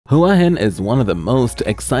Hua Hin is one of the most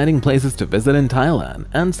exciting places to visit in Thailand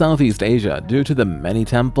and Southeast Asia due to the many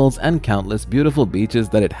temples and countless beautiful beaches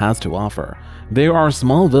that it has to offer. There are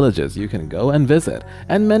small villages you can go and visit,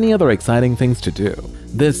 and many other exciting things to do.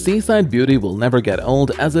 This seaside beauty will never get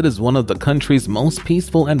old as it is one of the country's most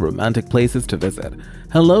peaceful and romantic places to visit.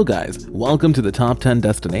 Hello guys, welcome to the top 10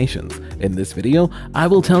 destinations. In this video, I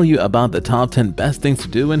will tell you about the top 10 best things to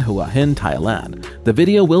do in Hua Hin, Thailand. The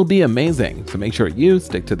video will be amazing, so make sure you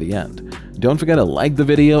stick to the end. Don't forget to like the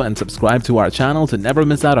video and subscribe to our channel to never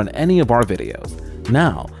miss out on any of our videos.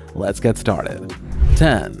 Now, let's get started.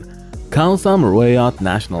 10. Khao Takiap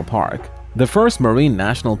National Park. The first marine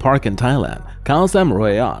national park in Thailand, Khao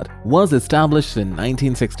Takiap, was established in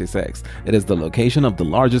 1966. It is the location of the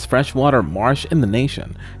largest freshwater marsh in the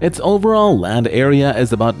nation. Its overall land area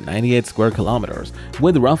is about 98 square kilometers,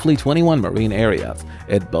 with roughly 21 marine areas.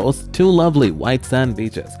 It boasts 2 lovely white sand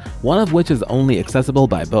beaches, one of which is only accessible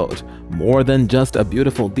by boat. More than just a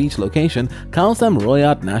beautiful beach location, Khao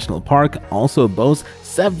Takiap National Park also boasts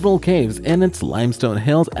several caves in its limestone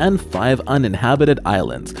hills and 5 uninhabited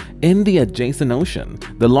islands in the adjacent ocean.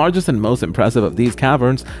 The largest and most impressive of these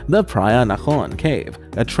caverns, the Phraya Nakhon cave,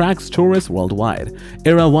 attracts tourists worldwide.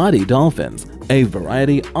 Irrawaddy dolphins, a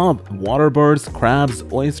variety of water birds, crabs,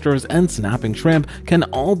 oysters, and snapping shrimp can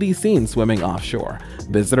all be seen swimming offshore.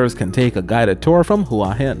 Visitors can take a guided tour from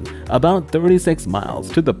Hua Hin, about 36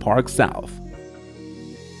 miles to the park's south.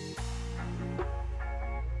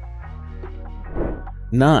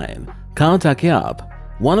 9. Khao Takiap.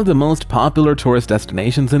 One of the most popular tourist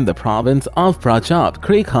destinations in the province of Prachap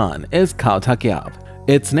Krikan is Khao Takiap.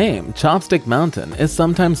 Its name, Chopstick Mountain, is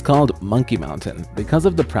sometimes called Monkey Mountain because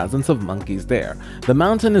of the presence of monkeys there. The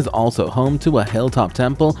mountain is also home to a hilltop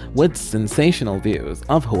temple with sensational views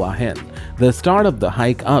of Hua Hin. The start of the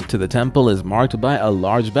hike up to the temple is marked by a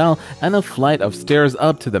large bell and a flight of stairs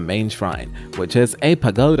up to the main shrine, which is a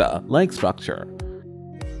pagoda-like structure.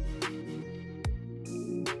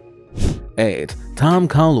 8. Tham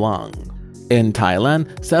Luang. In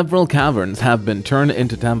Thailand, several caverns have been turned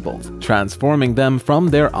into temples, transforming them from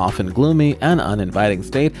their often gloomy and uninviting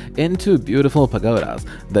state into beautiful pagodas.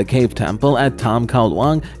 The cave temple at Tham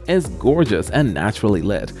Luang is gorgeous and naturally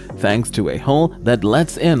lit, thanks to a hole that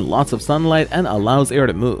lets in lots of sunlight and allows air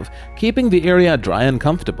to move, keeping the area dry and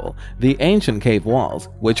comfortable. The ancient cave walls,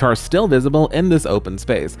 which are still visible in this open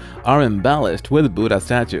space, are embellished with Buddha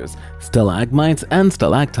statues, stalagmites, and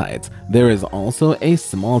stalactites. There is also a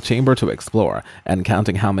small chamber to explore, and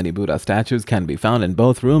counting how many Buddha statues can be found in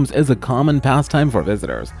both rooms is a common pastime for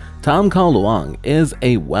visitors. Tham Luang is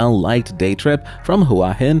a well-liked day trip from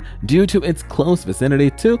Hua Hin due to its close vicinity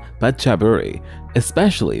to Phetchaburi,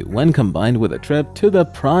 especially when combined with a trip to the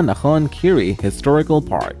Phra Nakhon Kiri Historical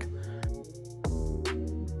Park.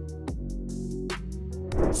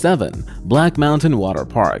 7. Black Mountain Water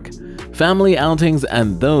Park. Family outings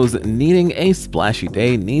and those needing a splashy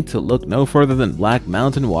day need to look no further than Black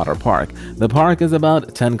Mountain Water Park. The park is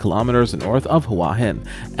about 10 kilometers north of Hua Hin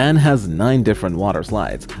and has 9 different water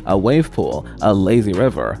slides, a wave pool, a lazy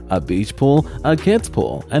river, a beach pool, a kids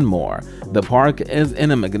pool, and more. The park is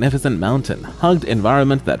in a magnificent mountain-hugged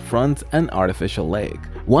environment that fronts an artificial lake.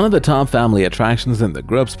 One of the top family attractions in the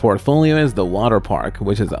group's portfolio is the water park,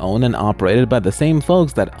 which is owned and operated by the same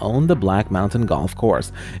folks that own the Black Mountain Golf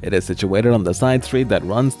Course. It is situated on the side street that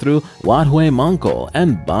runs through Wat Huay Mongkol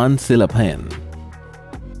and Ban Silapin.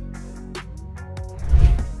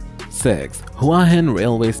 6. Hua Hin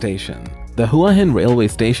Railway Station. The Hua Hin Railway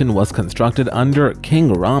Station was constructed under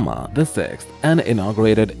King Rama VI and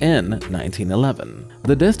inaugurated in 1911.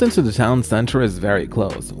 The distance to the town center is very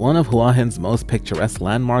close. One of Hua Hin's most picturesque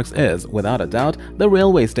landmarks is, without a doubt, the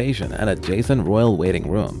railway station and adjacent royal waiting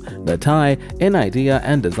room. The Thai, in idea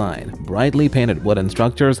and design, brightly painted wooden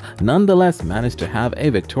structures nonetheless manage to have a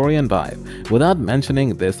Victorian vibe. Without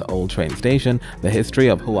mentioning this old train station, the history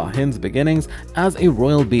of Hua Hin's beginnings as a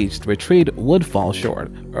royal beach retreat would fall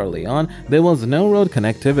short. Early on, there was no road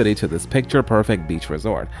connectivity to this picture-perfect beach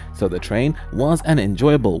resort, so the train was an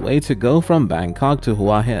enjoyable way to go from Bangkok to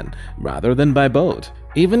Hua Hin, rather than by boat.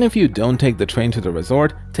 Even if you don't take the train to the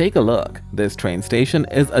resort, take a look. This train station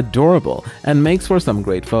is adorable and makes for some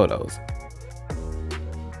great photos.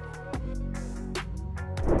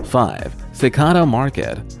 5. Cicada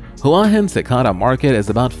Market. Hua Hin Cicada Market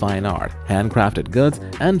is about fine art, handcrafted goods,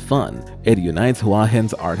 and fun. It unites Hua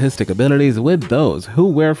Hin's artistic abilities with those who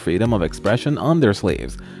wear freedom of expression on their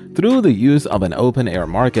sleeves. Through the use of an open-air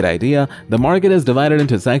market idea, the market is divided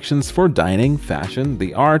into sections for dining, fashion,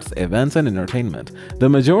 the arts, events, and entertainment. The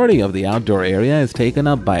majority of the outdoor area is taken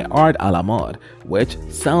up by Art à la Mode, which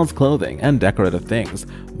sells clothing and decorative things.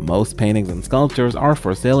 Most paintings and sculptures are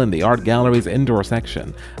for sale in the art gallery's indoor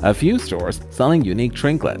section. A few stores selling unique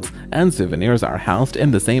trinkets and souvenirs are housed in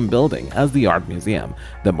the same building as the art museum.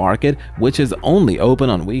 The market, which is only open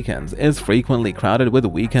on weekends, is frequently crowded with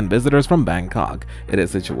weekend visitors from Bangkok. It is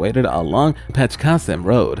situated along Pechkasim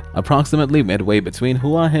Road, approximately midway between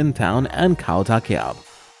Hua Hin town and Khao Takiap.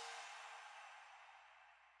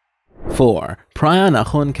 4. Phraya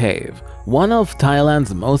Nakhon Cave. One of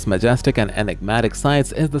Thailand's most majestic and enigmatic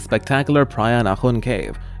sites is the spectacular Phraya Nakhon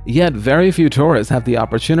Cave. Yet very few tourists have the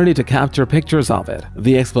opportunity to capture pictures of it.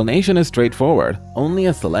 The explanation is straightforward. Only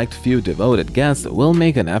a select few devoted guests will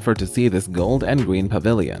make an effort to see this gold and green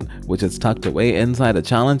pavilion, which is tucked away inside a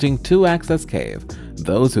challenging 2-access cave.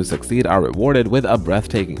 Those who succeed are rewarded with a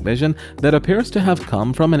breathtaking vision that appears to have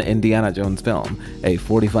come from an Indiana Jones film. A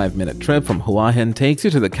 45-minute trip from Hua Hin takes you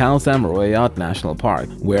to the Khao Takiap National Park,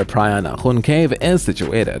 where Phraya Nakhon Cave is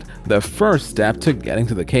situated. The first step to getting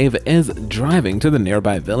to the cave is driving to the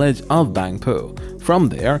nearby village of Bang Phu. From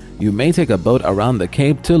there, you may take a boat around the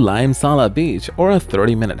cape to Lime Sala Beach or a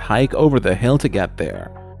 30-minute hike over the hill to get there.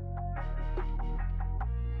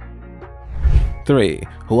 3.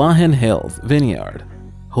 Hua Hin Hills Vineyard.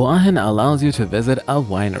 Hua Hin allows you to visit a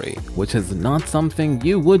winery, which is not something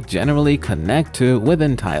you would generally connect to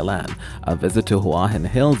within Thailand. A visit to Hua Hin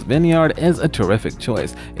Hills Vineyard is a terrific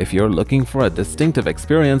choice if you're looking for a distinctive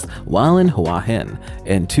experience while in Hua Hin.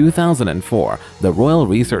 In 2004, the Royal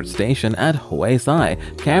Research Station at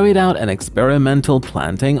Huay carried out an experimental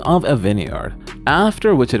planting of a vineyard,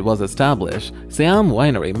 after which it was established. Siam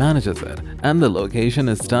Winery manages it, and the location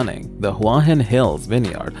is stunning. The Hua Hin Hills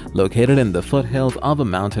Vineyard, located in the foothills of a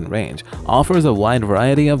mountain range, offers a wide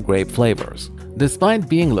variety of grape flavors. Despite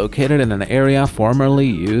being located in an area formerly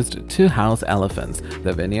used to house elephants,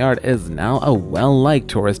 the vineyard is now a well-liked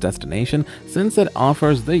tourist destination since it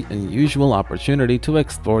offers the unusual opportunity to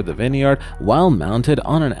explore the vineyard while mounted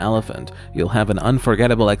on an elephant. You'll have an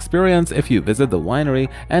unforgettable experience if you visit the winery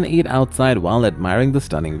and eat outside while admiring the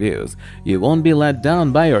stunning views. You won't be let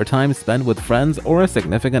down by your time spent with friends or a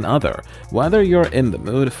significant other. Whether you're in the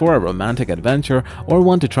mood for a romantic adventure or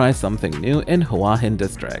want to try something new in Hua Hin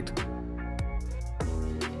district.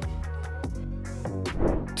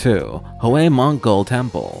 2. Huay Mongkol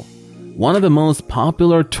Temple. One of the most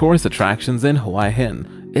popular tourist attractions in Hua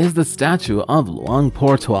Hin is the statue of Luang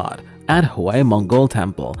at Huay Mongkol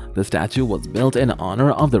Temple. The statue was built in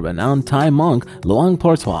honor of the renowned Thai monk Luang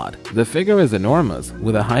Portuad. The figure is enormous,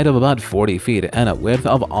 with a height of about 40 feet and a width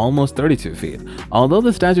of almost 32 feet. Although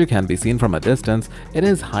the statue can be seen from a distance, it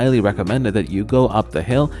is highly recommended that you go up the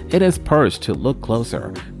hill it is perched to look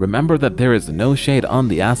closer. Remember that there is no shade on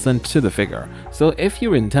the ascent to the figure, so if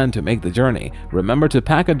you intend to make the journey, remember to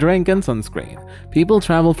pack a drink and sunscreen. People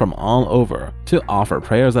travel from all over to offer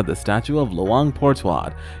prayers at the statue of Luang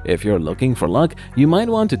Portuad. If you're looking for luck, you might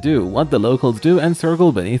want to do what the locals do and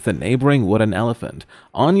circle beneath the neighboring wooden elephant.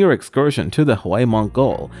 On your excursion to the Huay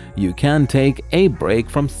Mongkol, you can take a break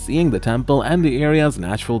from seeing the temple and the area's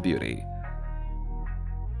natural beauty.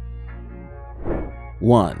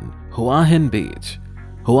 1. Hua Hin Beach.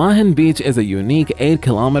 Hua Hin Beach is a unique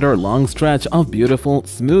 8-kilometer-long stretch of beautiful,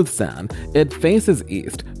 smooth sand. It faces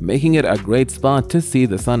east, making it a great spot to see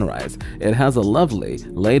the sunrise. It has a lovely,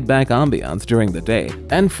 laid-back ambiance during the day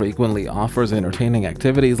and frequently offers entertaining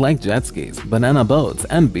activities like jet skis, banana boats,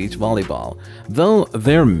 and beach volleyball. Though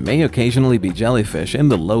there may occasionally be jellyfish in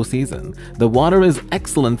the low season, the water is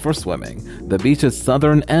excellent for swimming. The beach's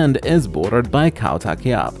southern end is bordered by Khao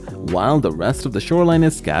Takiap, while the rest of the shoreline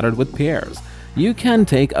is scattered with piers. You can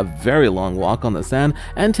take a very long walk on the sand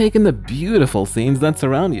and take in the beautiful scenes that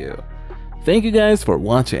surround you. Thank you guys for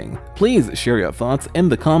watching. Please share your thoughts in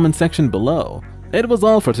the comment section below. It was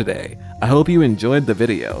all for today. I hope you enjoyed the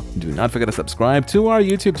video. Do not forget to subscribe to our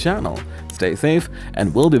YouTube channel. Stay safe,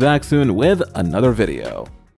 and we'll be back soon with another video.